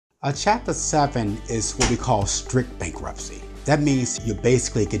Chapter 7 is what we call strict bankruptcy. That means you're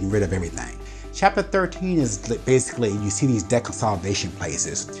basically getting rid of everything. Chapter 13 is basically, you see these debt consolidation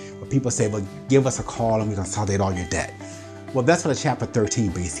places where people say, well, give us a call and we consolidate all your debt. Well, that's what a Chapter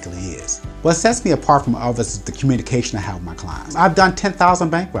 13 basically is. What sets me apart from others is the communication I have with my clients. I've done 10,000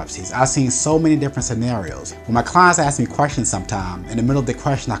 bankruptcies. I've seen so many different scenarios. When my clients ask me questions sometime, in the middle of the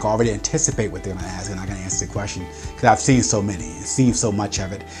question, I can already anticipate what they're gonna ask and I can answer the question because I've seen so many and seen so much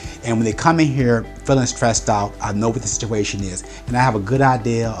of it. And when they come in here feeling stressed out, I know what the situation is and I have a good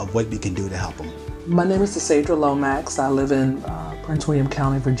idea of what we can do to help them. My name is Desadra Lomax. I live in Prince William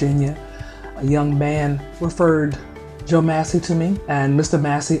County, Virginia. A young man referred Joe Massie to me, and Mr.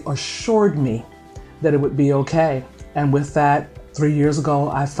 Massie assured me that it would be okay. And with that, 3 years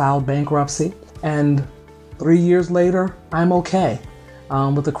ago, I filed bankruptcy, and 3 years later, I'm okay.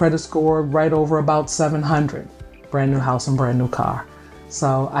 With a credit score right over about 700, brand new house and brand new car.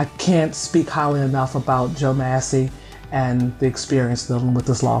 So I can't speak highly enough about Joe Massie and the experience dealing with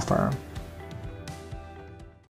this law firm.